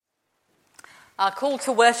Our call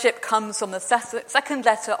to worship comes from the second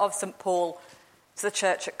letter of St. Paul to the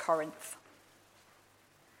church at Corinth.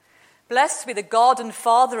 Blessed be the God and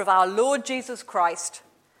Father of our Lord Jesus Christ,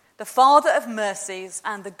 the Father of mercies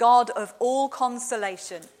and the God of all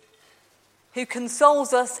consolation, who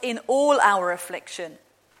consoles us in all our affliction,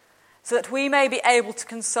 so that we may be able to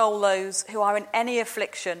console those who are in any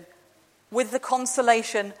affliction with the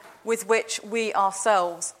consolation with which we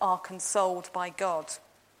ourselves are consoled by God.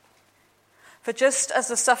 For just as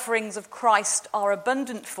the sufferings of Christ are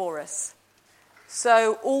abundant for us,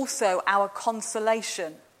 so also our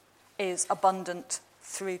consolation is abundant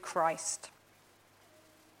through Christ.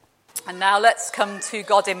 And now let's come to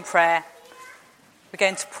God in prayer. We're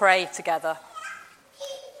going to pray together.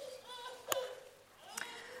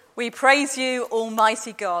 We praise you,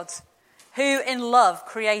 Almighty God, who in love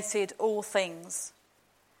created all things,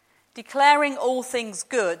 declaring all things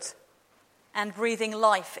good and breathing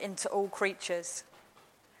life into all creatures.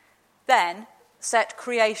 Then set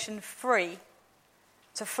creation free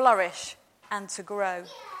to flourish and to grow.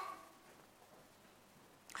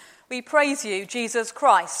 We praise you, Jesus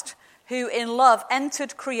Christ, who in love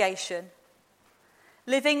entered creation,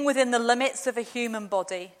 living within the limits of a human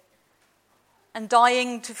body and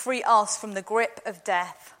dying to free us from the grip of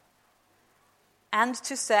death and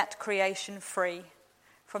to set creation free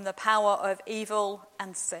from the power of evil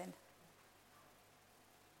and sin.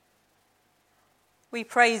 We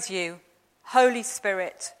praise you, Holy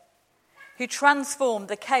Spirit, who transformed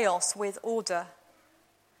the chaos with order,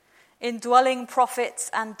 indwelling prophets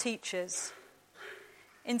and teachers,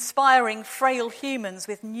 inspiring frail humans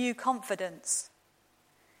with new confidence,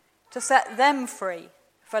 to set them free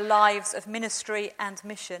for lives of ministry and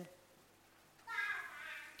mission.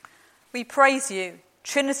 We praise you,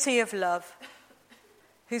 Trinity of love,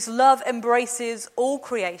 whose love embraces all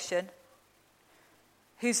creation,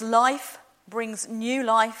 whose life brings new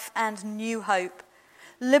life and new hope,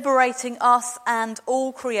 liberating us and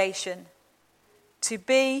all creation to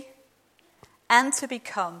be and to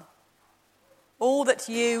become all that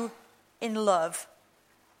you, in love,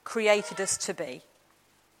 created us to be.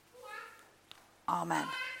 Amen.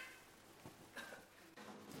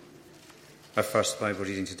 Our first Bible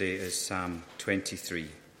reading today is Psalm 23.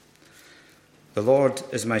 The Lord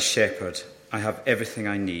is my shepherd. I have everything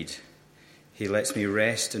I need. He lets me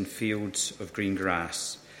rest in fields of green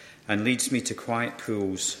grass and leads me to quiet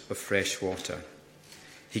pools of fresh water.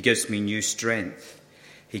 He gives me new strength.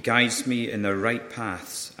 He guides me in the right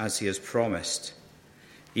paths as he has promised,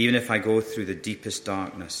 even if I go through the deepest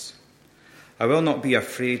darkness. I will not be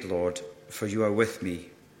afraid, Lord, for you are with me.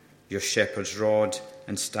 Your shepherd's rod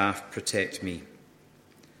and staff protect me.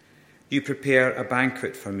 You prepare a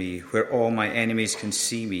banquet for me where all my enemies can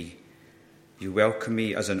see me. You welcome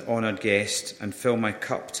me as an honoured guest and fill my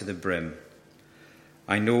cup to the brim.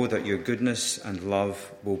 I know that your goodness and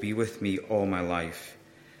love will be with me all my life,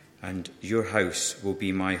 and your house will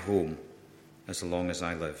be my home as long as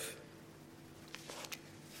I live.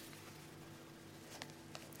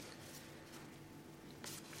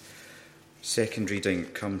 Second reading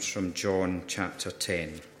comes from John chapter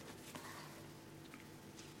 10.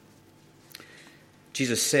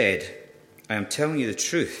 Jesus said, I am telling you the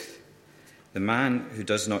truth. The man who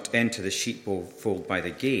does not enter the sheepfold by the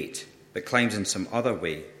gate, but climbs in some other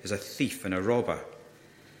way, is a thief and a robber.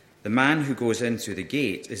 The man who goes in through the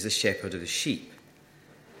gate is the shepherd of the sheep.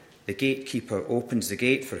 The gatekeeper opens the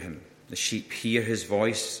gate for him. The sheep hear his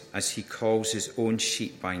voice as he calls his own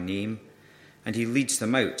sheep by name, and he leads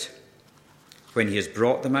them out. When he has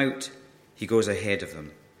brought them out, he goes ahead of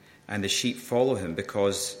them, and the sheep follow him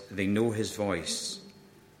because they know his voice.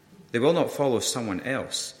 They will not follow someone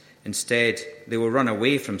else. Instead, they will run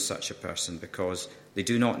away from such a person because they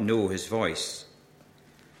do not know his voice.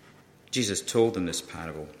 Jesus told them this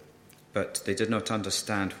parable, but they did not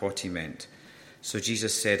understand what he meant. So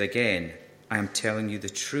Jesus said again, I am telling you the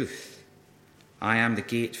truth. I am the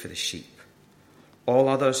gate for the sheep. All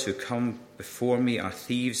others who come before me are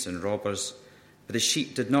thieves and robbers, but the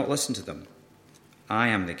sheep did not listen to them. I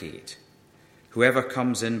am the gate. Whoever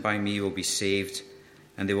comes in by me will be saved,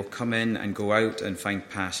 and they will come in and go out and find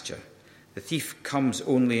pasture. The thief comes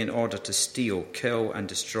only in order to steal, kill, and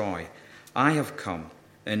destroy. I have come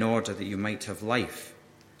in order that you might have life,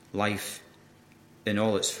 life in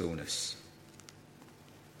all its fullness.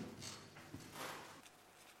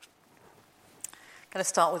 I'm going to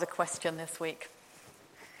start with a question this week.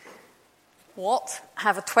 What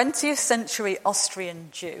have a 20th century Austrian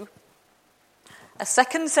Jew, a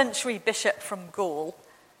 2nd century bishop from Gaul,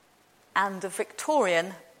 and a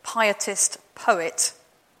Victorian pietist poet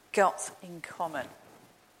got in common?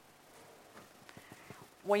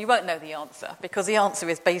 Well, you won't know the answer, because the answer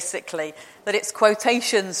is basically that it's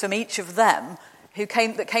quotations from each of them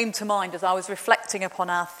that came to mind as I was reflecting upon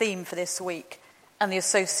our theme for this week and the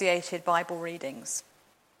associated Bible readings.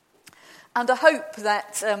 And I hope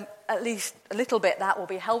that at least a little bit that will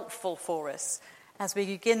be helpful for us as we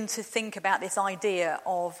begin to think about this idea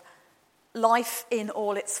of life in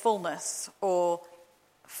all its fullness, or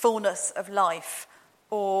fullness of life,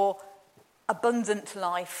 or abundant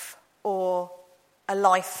life, or a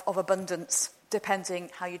life of abundance, depending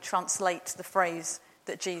how you translate the phrase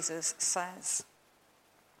that Jesus says.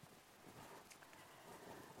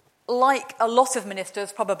 Like a lot of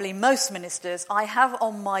ministers, probably most ministers, I have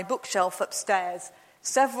on my bookshelf upstairs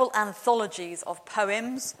several anthologies of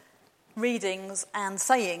poems, readings, and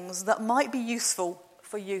sayings that might be useful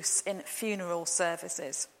for use in funeral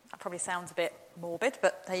services. That probably sounds a bit morbid,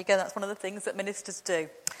 but there you go, that's one of the things that ministers do.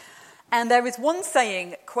 And there is one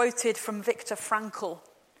saying quoted from Viktor Frankl,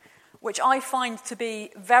 which I find to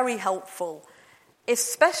be very helpful,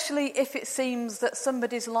 especially if it seems that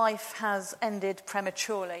somebody's life has ended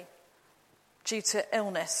prematurely due to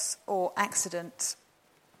illness or accident.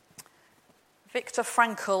 Viktor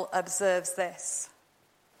Frankl observes this: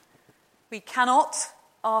 "We cannot,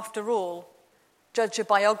 after all, judge a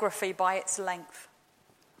biography by its length,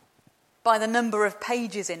 by the number of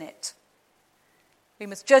pages in it. We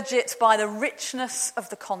must judge it by the richness of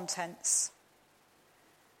the contents.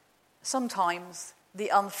 Sometimes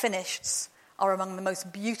the unfinisheds are among the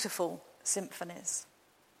most beautiful symphonies."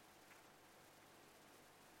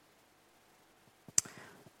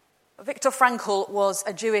 Viktor Frankl was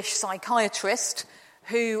a Jewish psychiatrist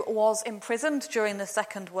who was imprisoned during the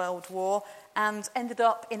Second World War and ended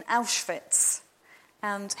up in Auschwitz.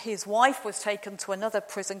 And his wife was taken to another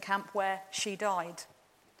prison camp where she died.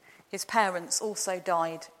 His parents also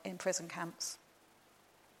died in prison camps.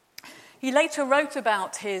 He later wrote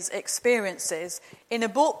about his experiences in a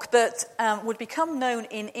book that would become known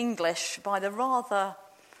in English by the rather,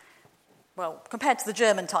 well, compared to the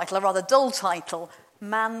German title, a rather dull title,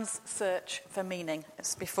 Man's Search for Meaning.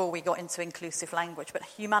 It's before we got into inclusive language, but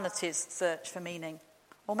humanity's search for meaning.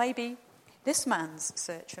 Or maybe this man's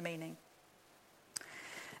search for meaning.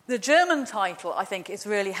 The German title, I think, is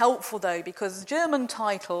really helpful, though, because the German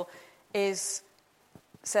title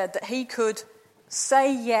said that he could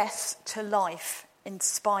say yes to life in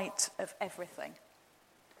spite of everything.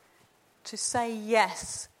 To say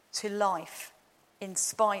yes to life in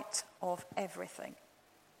spite of everything.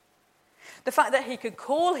 The fact that he could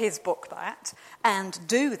call his book that, and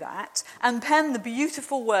do that, and pen the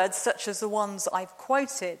beautiful words such as the ones I've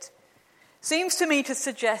quoted, seems to me to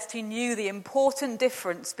suggest he knew the important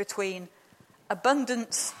difference between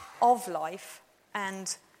abundance of life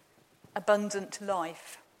and abundant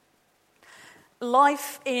life.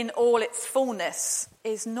 Life in all its fullness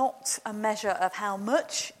is not a measure of how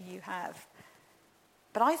much you have,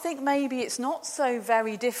 but I think maybe it's not so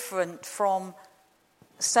very different from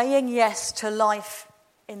saying yes to life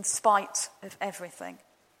in spite of everything.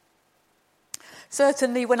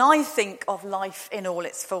 Certainly, when I think of life in all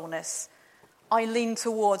its fullness, I lean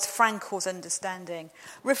towards Frankl's understanding,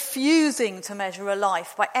 refusing to measure a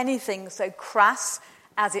life by anything so crass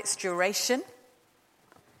as its duration,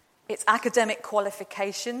 its academic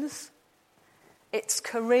qualifications, its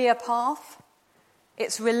career path,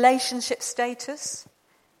 its relationship status,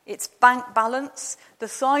 its bank balance, the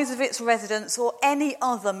size of its residence, or any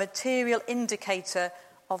other material indicator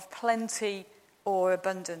of plenty or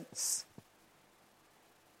abundance.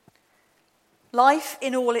 Life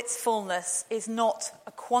in all its fullness is not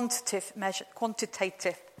a quantitative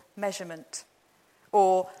measurement,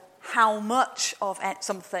 or how much of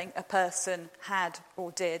something a person had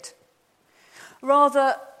or did.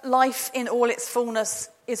 Rather, life in all its fullness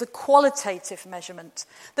is a qualitative measurement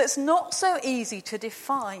that's not so easy to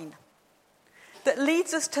define, that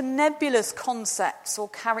leads us to nebulous concepts or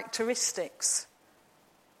characteristics,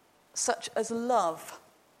 such as love,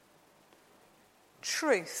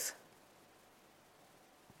 truth,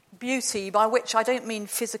 beauty, by which I don't mean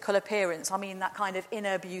physical appearance, I mean that kind of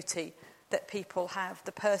inner beauty that people have,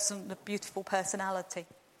 the beautiful personality,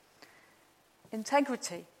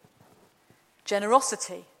 integrity,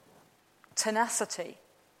 generosity, tenacity,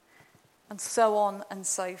 and so on and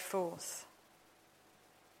so forth.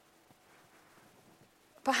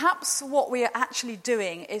 Perhaps what we are actually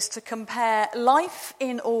doing is to compare life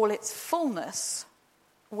in all its fullness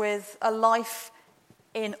with a life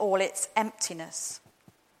in all its emptiness.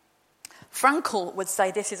 Frankl would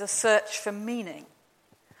say this is a search for meaning,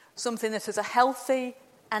 something that is a healthy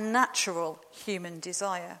and natural human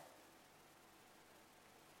desire.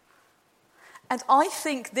 And I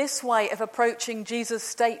think this way of approaching Jesus'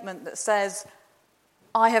 statement that says,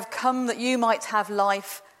 I have come that you might have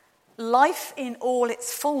life, life in all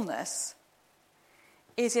its fullness,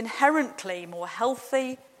 is inherently more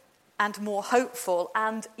healthy and more hopeful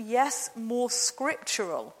and, yes, more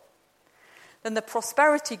scriptural than the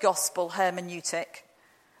prosperity gospel hermeneutic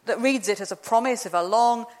that reads it as a promise of a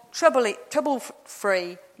long,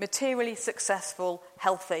 trouble-free, materially successful,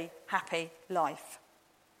 healthy, happy life.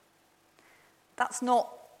 That's not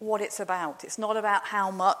what it's about. It's not about how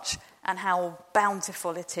much and how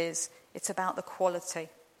bountiful it is. It's about the quality.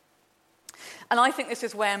 And I think this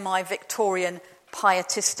is where my Victorian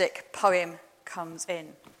pietistic poem comes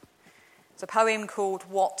in. It's a poem called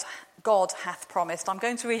What God Hath Promised. I'm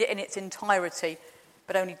going to read it in its entirety,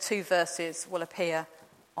 but only 2 verses will appear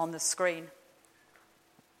on the screen.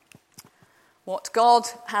 What God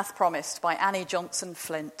Hath Promised by Annie Johnson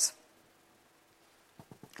Flint.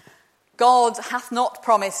 God hath not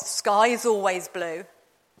promised skies always blue,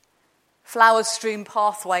 flower-strewn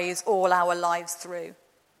pathways all our lives through.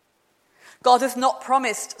 God hath not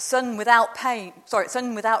promised sun without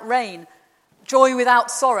rain, joy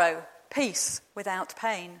without sorrow, peace without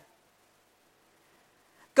pain.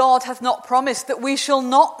 God hath not promised that we shall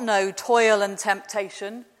not know toil and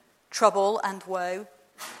temptation, trouble and woe.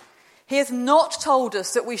 He hath not told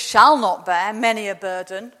us that we shall not bear many a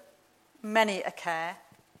burden, many a care.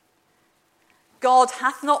 God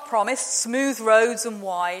hath not promised smooth roads and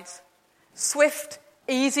wide, swift,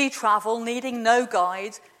 easy travel needing no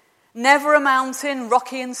guide, never a mountain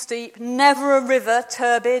rocky and steep, never a river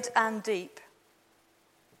turbid and deep.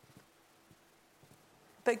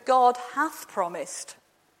 But God hath promised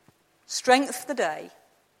strength for the day,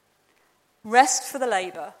 rest for the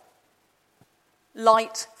labour,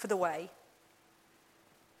 light for the way,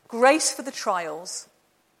 grace for the trials,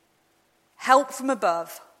 help from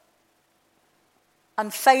above,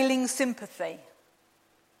 unfailing sympathy,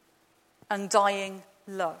 undying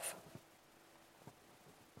love.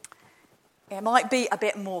 It might be a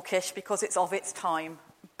bit mawkish because it's of its time,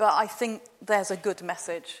 but I think there's a good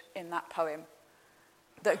message in that poem.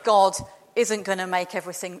 That God isn't going to make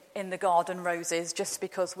everything in the garden roses just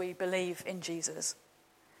because we believe in Jesus.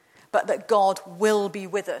 But that God will be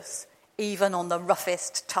with us even on the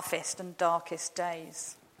roughest, toughest and darkest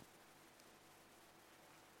days.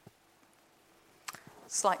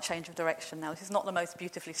 Slight change of direction now. This is not the most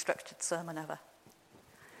beautifully structured sermon ever.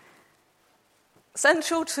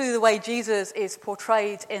 Central to the way Jesus is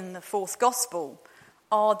portrayed in the 4th Gospel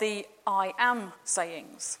are the I am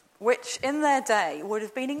sayings, which in their day would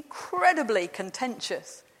have been incredibly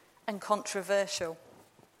contentious and controversial.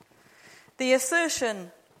 The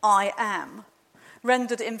assertion, I am,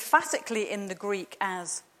 rendered emphatically in the Greek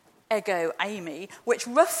as ego eimi, which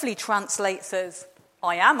roughly translates as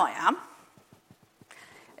I am,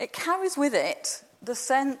 it carries with it the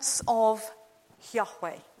sense of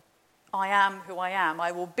Yahweh. I am who I am.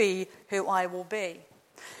 I will be who I will be.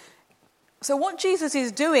 So what Jesus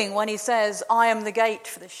is doing when he says, I am the gate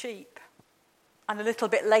for the sheep, and a little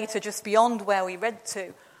bit later, just beyond where we read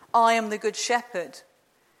to, I am the good shepherd,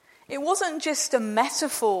 it wasn't just a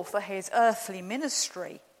metaphor for his earthly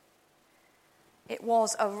ministry. It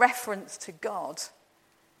was a reference to God,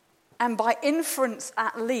 and by inference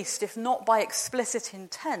at least, if not by explicit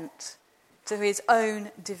intent, to his own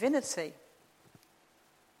divinity.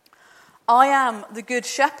 I am the good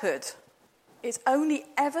shepherd is only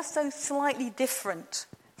ever so slightly different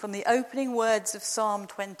from the opening words of Psalm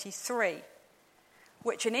 23,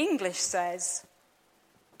 which in English says,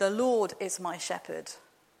 the Lord is my shepherd,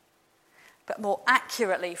 but more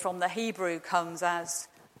accurately from the Hebrew comes as,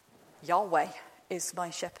 Yahweh is my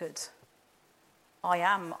shepherd. I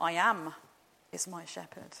am is my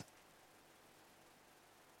shepherd.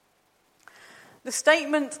 The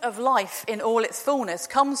statement of life in all its fullness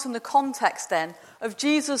comes from the context then of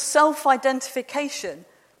Jesus' self-identification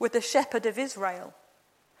with the shepherd of Israel.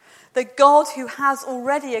 The God who has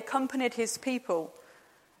already accompanied his people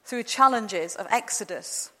through challenges of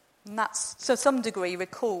Exodus. And that's to some degree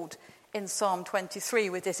recalled in Psalm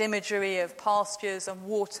 23 with this imagery of pastures and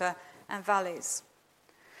water and valleys.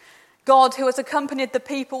 God who has accompanied the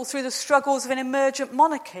people through the struggles of an emergent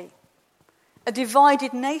monarchy, a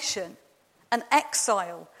divided nation, an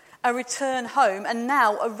exile, a return home, and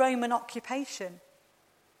now a Roman occupation.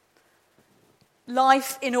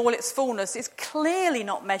 Life in all its fullness is clearly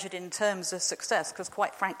not measured in terms of success, because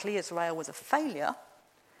quite frankly, Israel was a failure,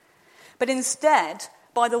 but instead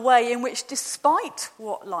by the way in which, despite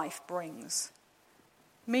what life brings,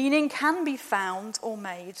 meaning can be found or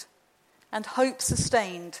made, and hope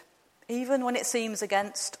sustained, even when it seems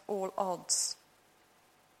against all odds.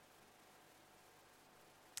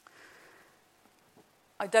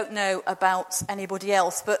 I don't know about anybody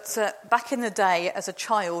else, but back in the day, as a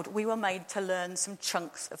child, we were made to learn some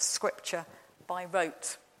chunks of scripture by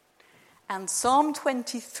rote. And Psalm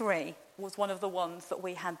 23 was one of the ones that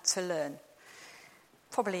we had to learn.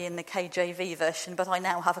 Probably in the KJV version, but I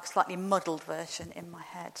now have a slightly muddled version in my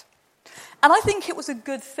head. And I think it was a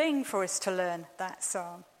good thing for us to learn that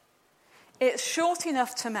psalm. It's short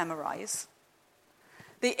enough to memorize.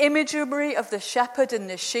 The imagery of the shepherd and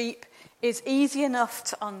the sheep is easy enough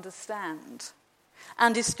to understand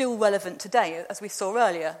and is still relevant today. As we saw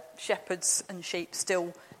earlier, shepherds and sheep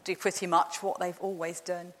still do pretty much what they've always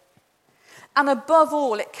done. And above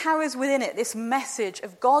all, it carries within it this message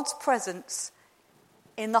of God's presence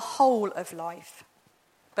in the whole of life,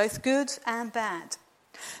 both good and bad.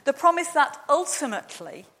 The promise that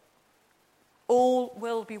ultimately all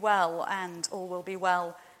will be well, and all will be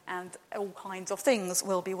well, and all kinds of things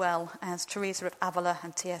will be well, as Teresa of Avila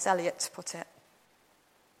and T.S. Eliot put it.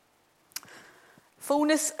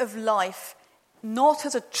 Fullness of life, not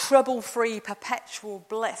as a trouble-free perpetual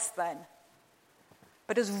bliss then,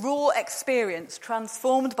 but as raw experience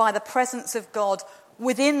transformed by the presence of God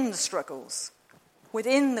within the struggles,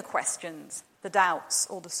 within the questions, the doubts,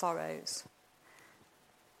 or the sorrows.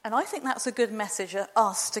 And I think that's a good message for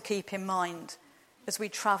us to keep in mind as we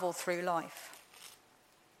travel through life.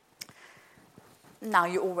 Now,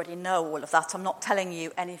 you already know all of that. I'm not telling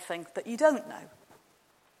you anything that you don't know.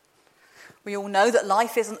 We all know that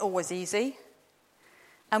life isn't always easy,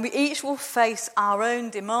 and we each will face our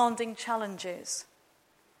own demanding challenges.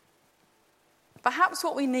 Perhaps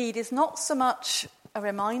what we need is not so much a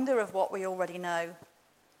reminder of what we already know,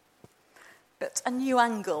 but a new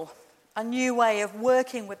angle, a new way of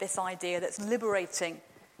working with this idea that's liberating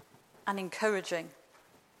and encouraging.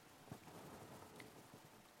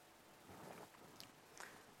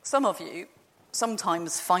 Some of you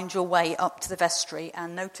sometimes find your way up to the vestry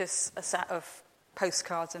and notice a set of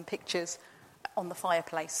postcards and pictures on the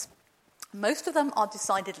fireplace. Most of them are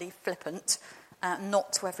decidedly flippant,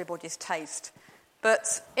 not to everybody's taste.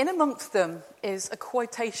 But in amongst them is a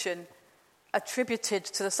quotation attributed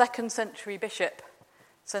to the 2nd century bishop,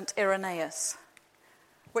 St. Irenaeus,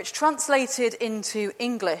 which translated into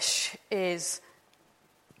English is,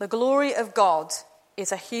 "The glory of God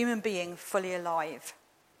is a human being fully alive."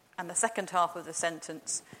 And the second half of the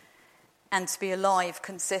sentence, "and to be alive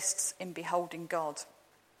consists in beholding God."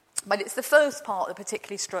 But it's the first part that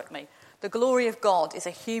particularly struck me. The glory of God is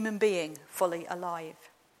a human being fully alive.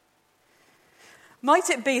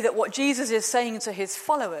 Might it be that what Jesus is saying to his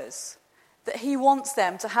followers, that he wants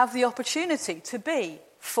them to have the opportunity to be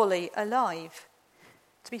fully alive,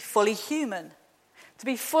 to be fully human, to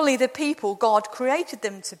be fully the people God created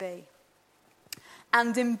them to be,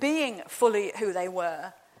 and in being fully who they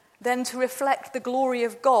were, then to reflect the glory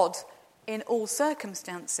of God in all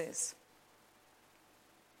circumstances?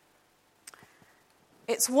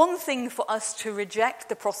 It's one thing for us to reject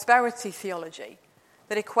the prosperity theology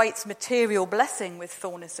that equates material blessing with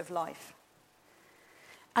fullness of life.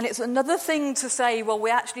 And it's another thing to say, well,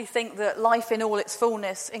 we actually think that life in all its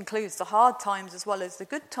fullness includes the hard times as well as the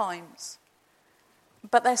good times.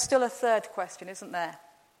 But there's still a third question, isn't there?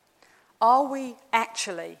 Are we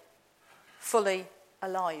actually fully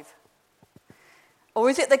alive? Or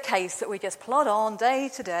is it the case that we just plod on day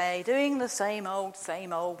to day, doing the same old,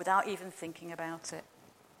 without even thinking about it?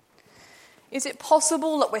 Is it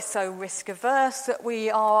possible that we're so risk-averse that we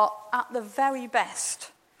are, at the very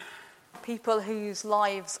best, people whose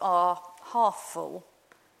lives are half full,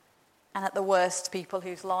 and at the worst, people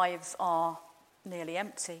whose lives are nearly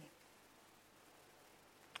empty?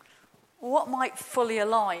 What might fully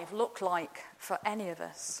alive look like for any of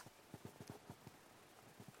us?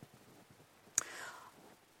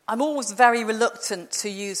 I'm always very reluctant to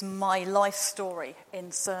use my life story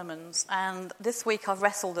in sermons, and this week I've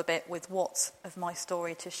wrestled a bit with what of my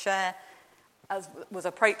story to share as was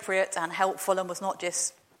appropriate and helpful and was not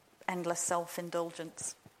just endless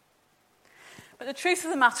self-indulgence. But the truth of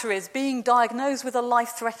the matter is, being diagnosed with a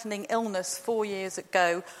life-threatening illness 4 years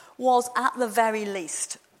ago was at the very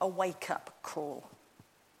least a wake-up call.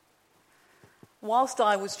 Whilst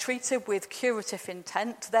I was treated with curative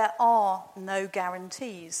intent, there are no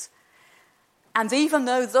guarantees. And even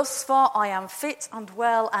though thus far I am fit and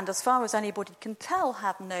well, and as far as anybody can tell,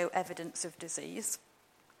 have no evidence of disease,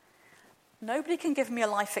 nobody can give me a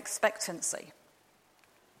life expectancy.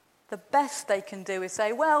 The best they can do is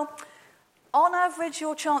say, well, on average,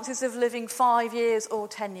 your chances of living 5 years or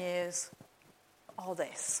 10 years are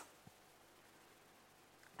this.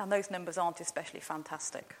 And those numbers aren't especially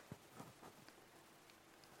fantastic.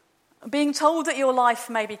 Being told that your life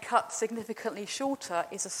may be cut significantly shorter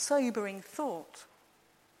is a sobering thought.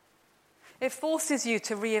 It forces you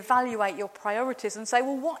to reevaluate your priorities and say,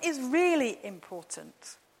 well, what is really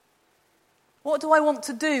important? What do I want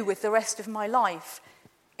to do with the rest of my life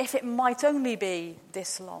if it might only be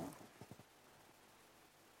this long?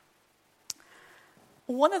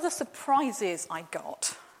 One of the surprises I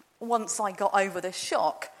got once I got over the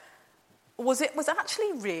shock was it was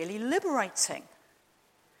actually really liberating.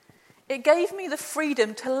 It gave me the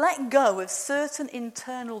freedom to let go of certain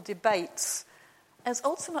internal debates as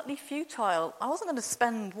ultimately futile. I wasn't going to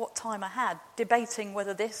spend what time I had debating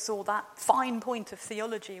whether this or that fine point of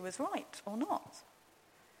theology was right or not.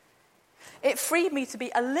 It freed me to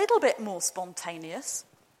be a little bit more spontaneous,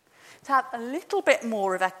 to have a little bit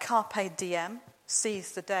more of a carpe diem,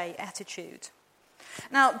 seize the day attitude.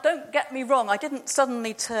 Now, don't get me wrong, I didn't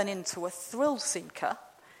suddenly turn into a thrill seeker,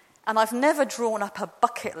 and I've never drawn up a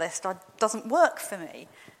bucket list. It doesn't work for me.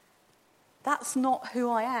 That's not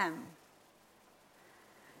who I am.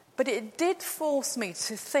 But it did force me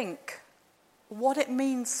to think what it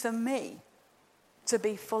means for me to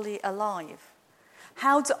be fully alive.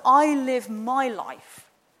 How do I live my life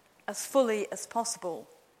as fully as possible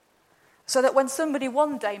so that when somebody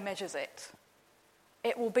one day measures it,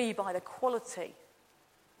 it will be by the quality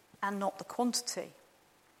and not the quantity.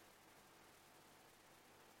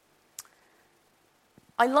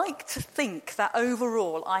 I like to think that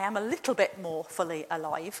overall I am a little bit more fully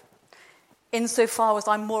alive, insofar as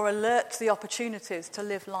I'm more alert to the opportunities to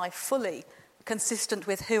live life fully, consistent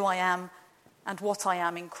with who I am and what I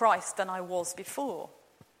am in Christ than I was before.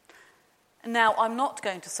 Now, I'm not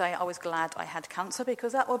going to say I was glad I had cancer,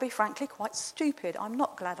 because that would be frankly quite stupid. I'm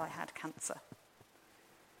not glad I had cancer.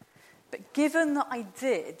 But given that I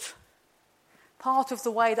did, part of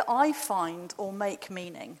the way that I find or make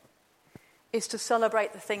meaning is to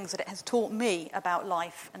celebrate the things that it has taught me about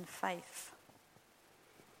life and faith.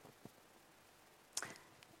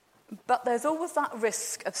 But there's always that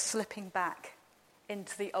risk of slipping back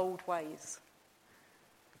into the old ways.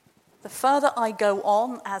 The further I go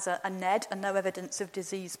on as a NED, a no evidence of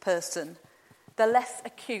disease person, the less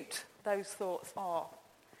acute those thoughts are.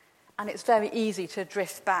 And it's very easy to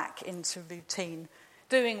drift back into routine,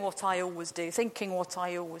 doing what I always do, thinking what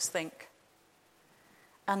I always think.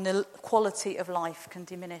 And the quality of life can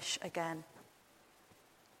diminish again.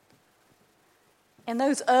 In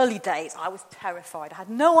those early days, I was terrified. I had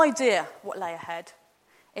no idea what lay ahead.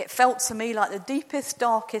 It felt to me like the deepest,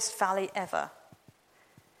 darkest valley ever.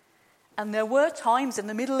 And there were times in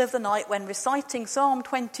the middle of the night when reciting Psalm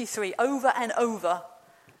 23 over and over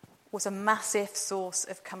was a massive source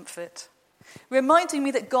of comfort, reminding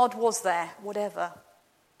me that God was there, whatever,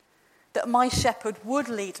 that my shepherd would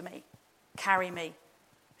lead me, carry me,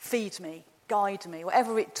 feed me, guide me,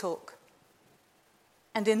 whatever it took,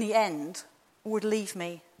 and in the end would lead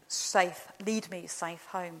me safe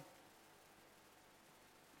home.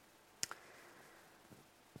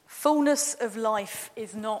 Fullness of life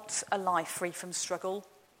is not a life free from struggle,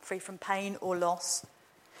 free from pain or loss,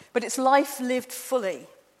 but it's life lived fully,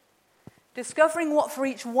 discovering what for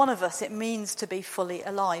each one of us it means to be fully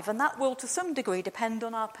alive. And that will to some degree depend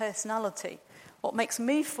on our personality. What makes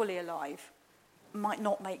me fully alive might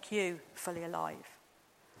not make you fully alive.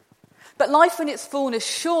 But life in its fullness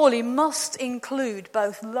surely must include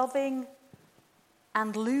both loving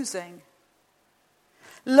and losing,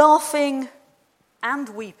 laughing and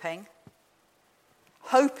weeping,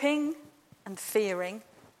 hoping and fearing,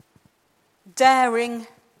 daring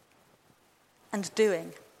and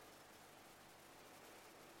doing.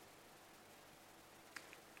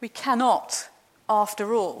 We cannot,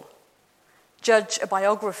 after all, judge a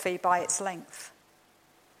biography by its length,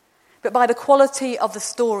 but by the quality of the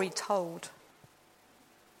story told.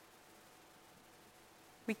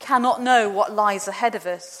 We cannot know what lies ahead of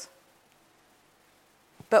us,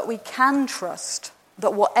 but we can trust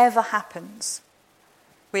that whatever happens,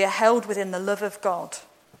 we are held within the love of God,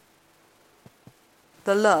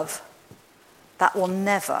 the love that will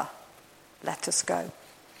never let us go.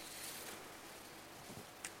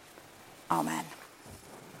 Amen.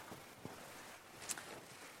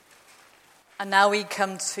 And now we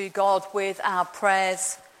come to God with our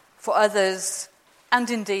prayers for others and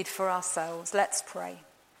indeed for ourselves. Let's pray.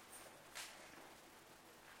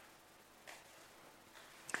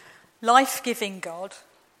 Life-giving God,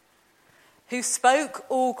 who spoke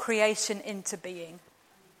all creation into being,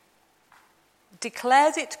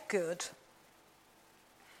 declared it good,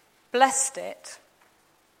 blessed it,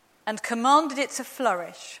 and commanded it to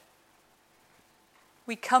flourish,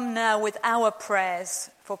 we come now with our prayers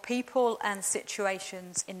for people and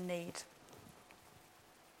situations in need.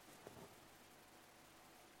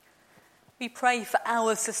 We pray for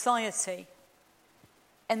our society,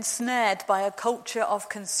 ensnared by a culture of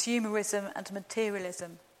consumerism and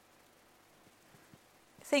materialism.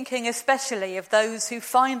 Thinking especially of those who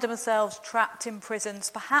find themselves trapped in prisons,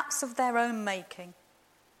 perhaps of their own making,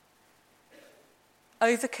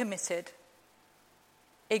 overcommitted,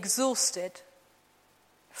 exhausted,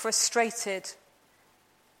 frustrated,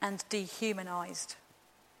 and dehumanized,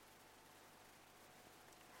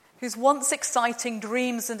 whose once exciting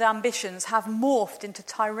dreams and ambitions have morphed into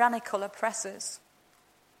tyrannical oppressors,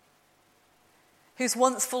 whose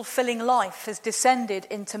once fulfilling life has descended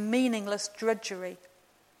into meaningless drudgery,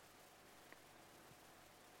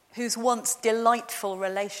 whose once delightful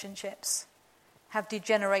relationships have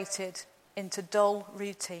degenerated into dull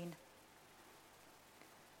routine,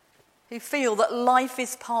 who feel that life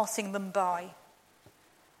is passing them by,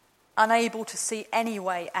 unable to see any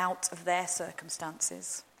way out of their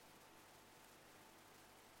circumstances.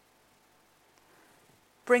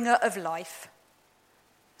 Bringer of life,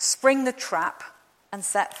 spring the trap and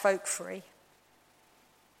set folk free.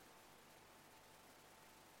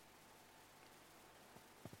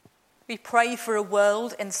 We pray for a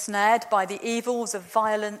world ensnared by the evils of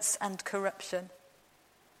violence and corruption,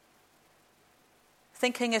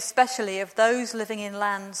 thinking especially of those living in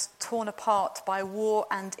lands torn apart by war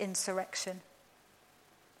and insurrection,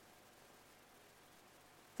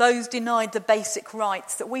 those denied the basic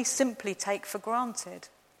rights that we simply take for granted,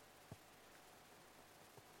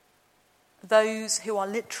 those who are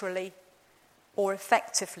literally or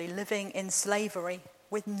effectively living in slavery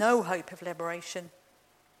with no hope of liberation,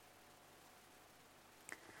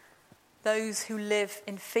 those who live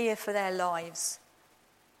in fear for their lives,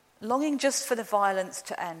 longing just for the violence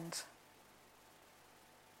to end.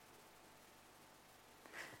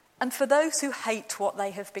 And for those who hate what they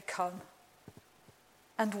have become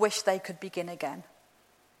and wish they could begin again.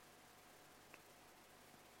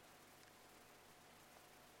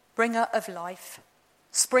 Bringer of life,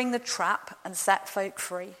 spring the trap and set folk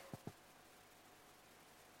free.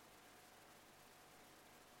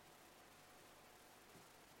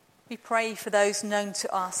 We pray for those known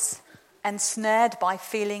to us, ensnared by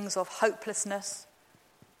feelings of hopelessness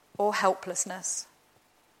or helplessness,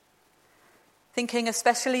 thinking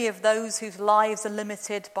especially of those whose lives are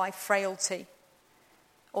limited by frailty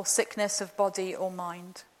or sickness of body or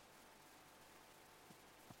mind,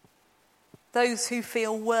 those who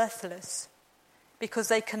feel worthless because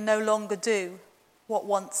they can no longer do what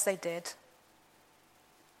once they did,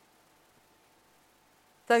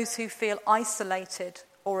 those who feel isolated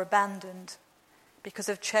or abandoned because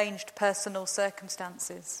of changed personal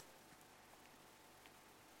circumstances,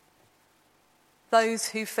 those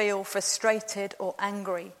who feel frustrated or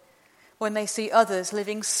angry when they see others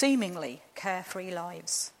living seemingly carefree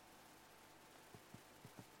lives,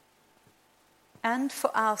 and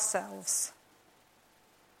for ourselves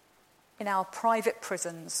in our private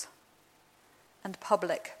prisons and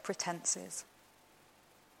public pretences.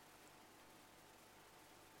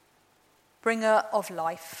 Bringer of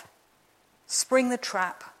life, spring the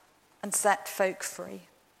trap and set folk free.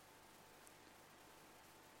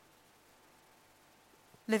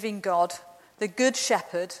 Living God, the good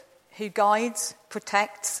shepherd who guides,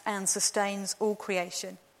 protects and sustains all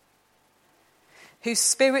creation, whose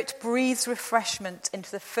spirit breathes refreshment into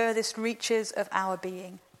the furthest reaches of our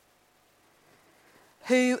being,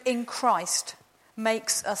 who in Christ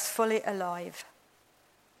makes us fully alive.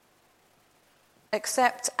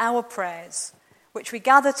 Accept our prayers, which we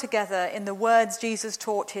gather together in the words Jesus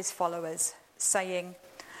taught his followers, saying,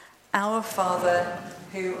 Our Father,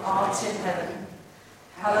 who art in heaven,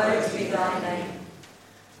 hallowed be thy name.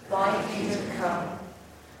 Thy kingdom come,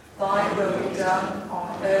 thy will be done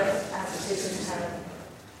on earth as it is in heaven.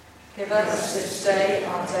 Give us this day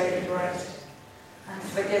our daily bread, and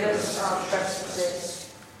forgive us our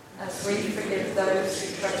trespasses, as we forgive those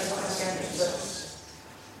who trespass against us.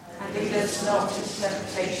 And lead us not into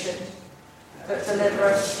temptation, but deliver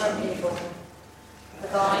us from evil. For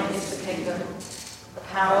thine is the kingdom, the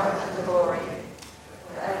power and the glory,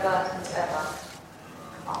 forever and ever.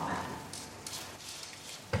 Amen.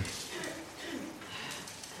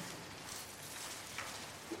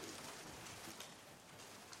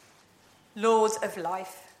 Lord of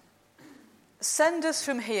life, send us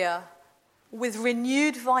from here with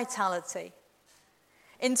renewed vitality,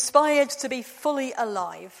 inspired to be fully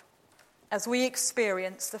alive as we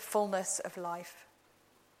experience the fullness of life.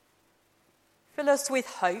 Fill us with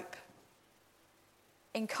hope,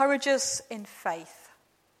 encourage us in faith,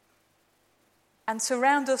 and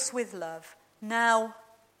surround us with love now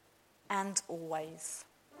and always.